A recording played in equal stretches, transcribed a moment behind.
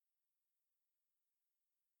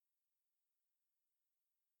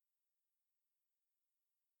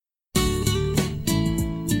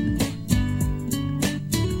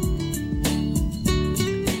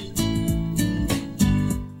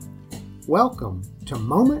Welcome to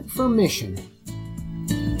Moment for Mission.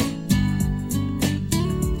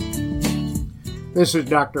 This is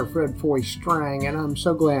Dr. Fred Foy Strang, and I'm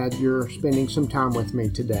so glad you're spending some time with me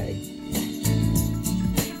today.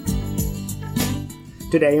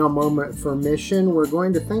 Today on Moment for Mission, we're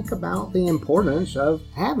going to think about the importance of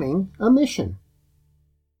having a mission.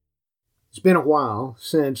 It's been a while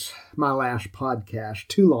since my last podcast,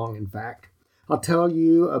 too long in fact. I'll tell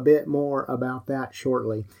you a bit more about that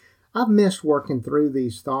shortly. I've missed working through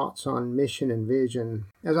these thoughts on mission and vision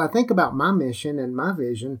as I think about my mission and my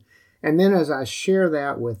vision, and then as I share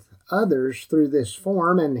that with others through this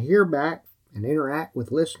forum and hear back and interact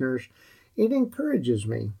with listeners, it encourages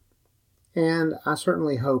me. And I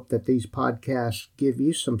certainly hope that these podcasts give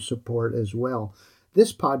you some support as well.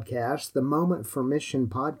 This podcast, the Moment for Mission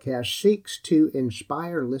podcast, seeks to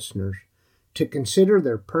inspire listeners to consider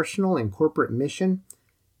their personal and corporate mission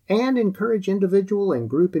and encourage individual and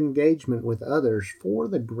group engagement with others for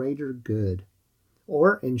the greater good.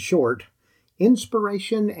 Or, in short,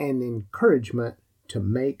 inspiration and encouragement to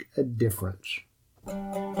make a difference.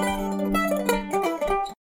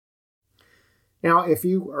 Now, if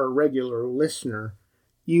you are a regular listener,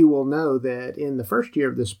 you will know that in the first year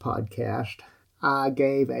of this podcast, I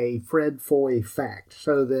gave a Fred Foy fact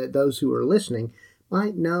so that those who are listening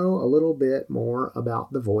might know a little bit more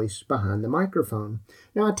about the voice behind the microphone.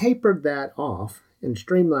 Now, I tapered that off and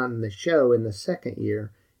streamlined the show in the second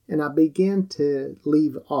year, and I began to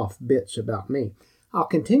leave off bits about me. I'll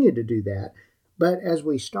continue to do that, but as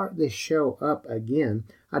we start this show up again,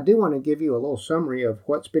 I do want to give you a little summary of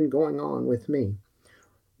what's been going on with me.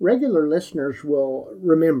 Regular listeners will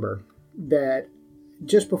remember that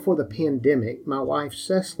just before the pandemic, my wife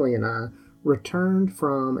Cecily and I returned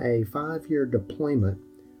from a 5-year deployment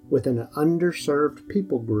with an underserved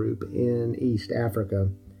people group in East Africa.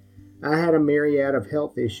 I had a myriad of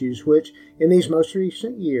health issues, which in these most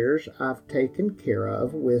recent years I've taken care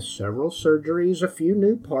of with several surgeries, a few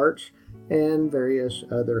new parts, and various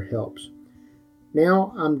other helps.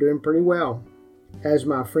 Now I'm doing pretty well. As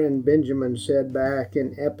my friend Benjamin said back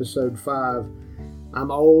in episode 5, I'm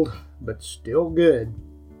old but still good.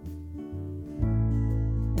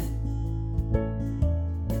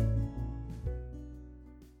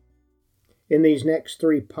 In these next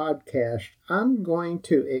 3 podcasts, I'm going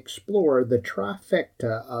to explore the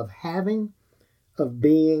trifecta of having, of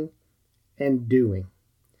being, and doing.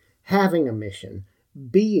 Having a mission,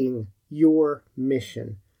 being your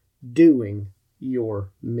mission, doing your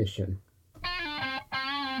mission.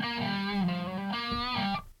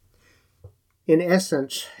 In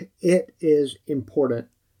essence, it is important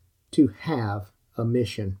to have a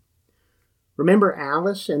mission. Remember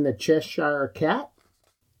Alice and the Cheshire Cat?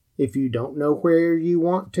 If you don't know where you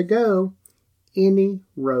want to go, any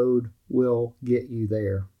road will get you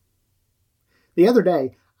there. The other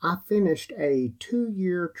day, I finished a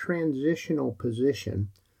 2-year transitional position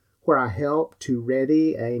where I helped to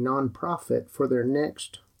ready a nonprofit for their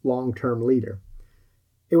next long-term leader.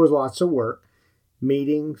 It was lots of work,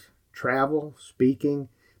 meetings, travel, speaking,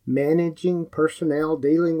 managing personnel,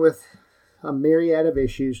 dealing with a myriad of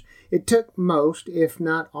issues. It took most, if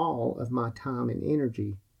not all, of my time and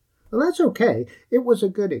energy. Well, that's okay. It was a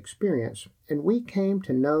good experience, and we came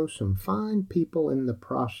to know some fine people in the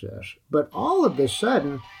process. But all of a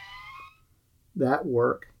sudden, that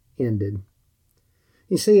work ended.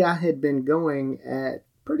 You see, I had been going at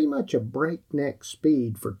pretty much a breakneck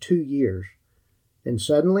speed for 2 years, and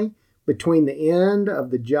suddenly, between the end of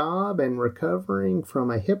the job and recovering from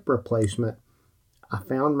a hip replacement, I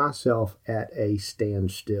found myself at a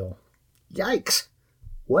standstill. Yikes!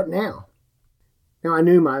 What now? Now, I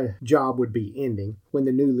knew my job would be ending when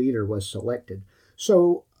the new leader was selected.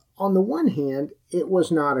 So, on the one hand, it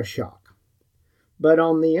was not a shock. But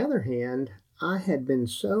on the other hand, I had been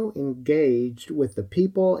so engaged with the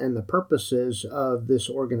people and the purposes of this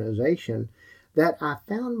organization that I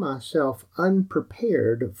found myself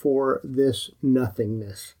unprepared for this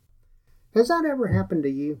nothingness. Has that ever happened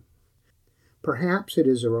to you? Perhaps it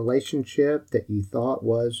is a relationship that you thought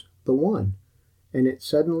was the one, and it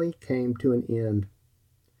suddenly came to an end.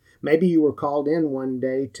 Maybe you were called in one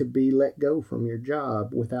day to be let go from your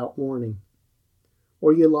job without warning,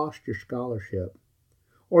 or you lost your scholarship,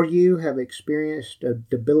 or you have experienced a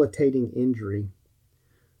debilitating injury,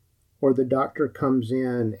 or the doctor comes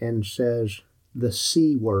in and says the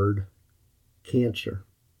C word, cancer,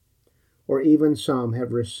 or even some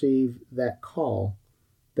have received that call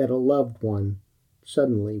that a loved one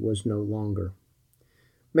suddenly was no longer.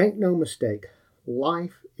 Make no mistake,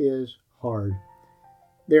 life is hard.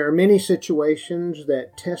 There are many situations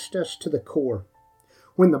that test us to the core.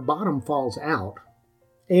 When the bottom falls out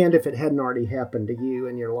And if it hadn't already happened to you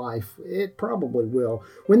in your life, it probably will.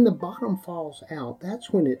 When the bottom falls out, that's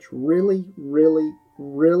when it's really, really,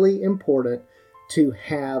 really important to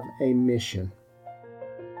have a mission.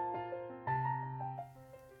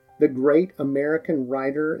 The great American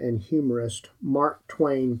writer and humorist Mark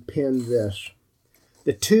Twain penned this: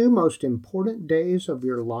 "The two most important days of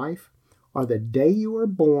your life are the day you are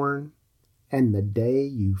born and the day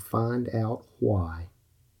you find out why."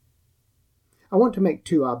 I want to make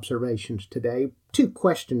two observations today, two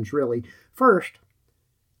questions really. First,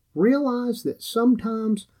 realize that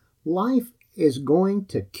sometimes life is going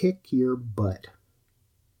to kick your butt.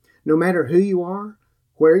 No matter who you are,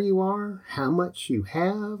 where you are, how much you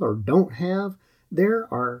have or don't have, there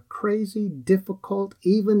are crazy, difficult,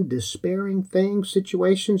 even despairing things,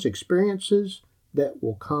 situations, experiences that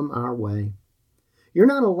will come our way. You're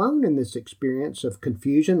not alone in this experience of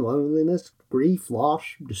confusion, loneliness, grief, loss,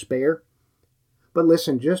 despair. But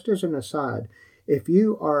listen, just as an aside, if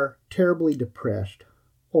you are terribly depressed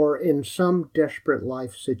or in some desperate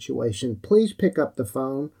life situation, please pick up the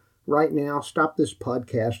phone right now, stop this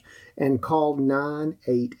podcast, and call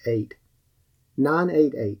 988.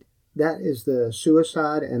 988. That is the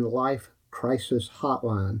Suicide and Life Crisis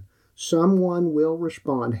Hotline. Someone will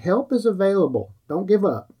respond. Help is available. Don't give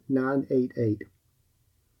up. 988.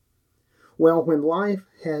 Well, when life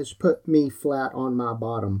has put me flat on my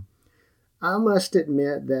bottom, I must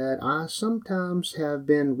admit that I sometimes have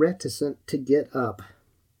been reticent to get up.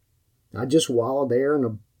 I just wallow there in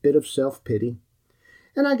a bit of self-pity.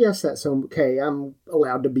 And I guess that's okay. I'm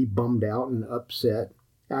allowed to be bummed out and upset,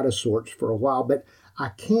 out of sorts for a while, but I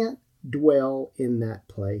can't dwell in that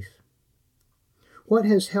place. What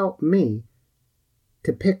has helped me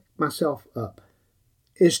to pick myself up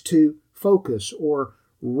is to focus or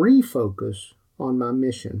refocus on my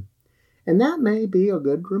mission. And that may be a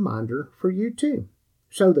good reminder for you too.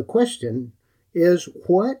 So the question is,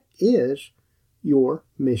 what is your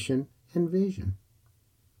mission and vision?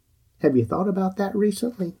 Have you thought about that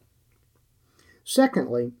recently?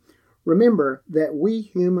 Secondly, remember that we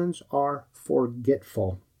humans are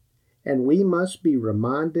forgetful, and we must be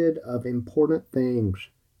reminded of important things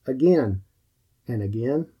again and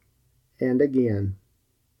again and again.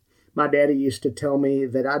 My daddy used to tell me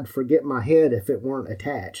that I'd forget my head if it weren't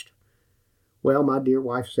attached. Well, my dear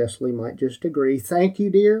wife Cecily might just agree. Thank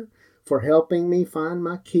you, dear, for helping me find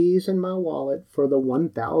my keys and my wallet for the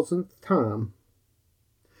 1,000th time.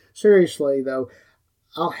 Seriously, though,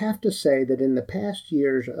 I'll have to say that in the past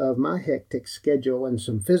years of my hectic schedule and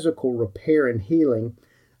some physical repair and healing,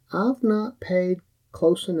 I've not paid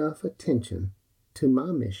close enough attention to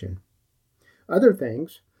my mission. Other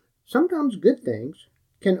things, sometimes good things,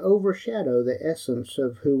 can overshadow the essence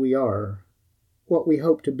of who we are, what we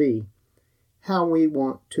hope to be, how we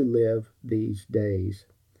want to live these days.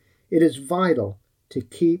 It is vital to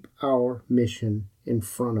keep our mission in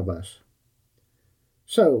front of us.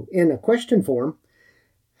 So, in a question form,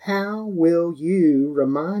 how will you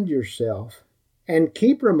remind yourself and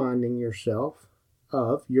keep reminding yourself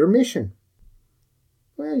of your mission?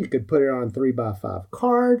 Well, you could put it on a 3x5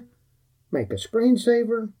 card, make a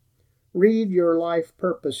screensaver, read your life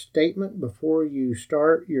purpose statement before you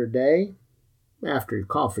start your day, after your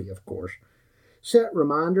coffee, of course. Set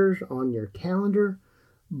reminders on your calendar.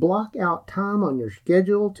 Block out time on your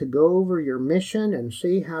schedule to go over your mission and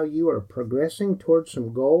see how you are progressing towards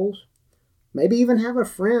some goals. Maybe even have a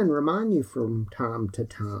friend remind you from time to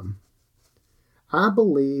time. I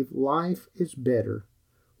believe life is better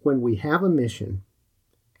when we have a mission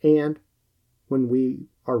and when we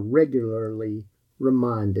are regularly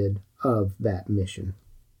reminded of that mission.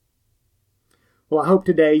 Well, I hope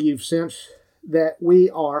today you've sensed that we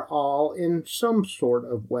are all in some sort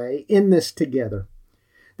of way in this together.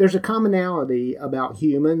 There's a commonality about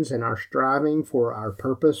humans and our striving for our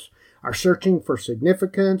purpose, our searching for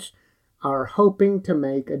significance, our hoping to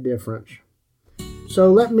make a difference.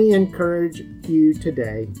 So let me encourage you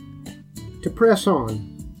today to press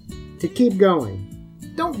on, to keep going.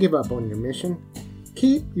 Don't give up on your mission.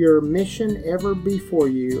 Keep your mission ever before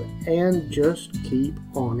you and just keep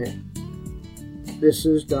on it. This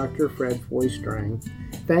is Dr. Fred Foy Strang.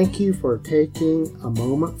 Thank you for taking a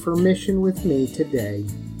moment for mission with me today,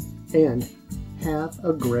 and have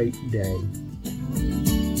a great day.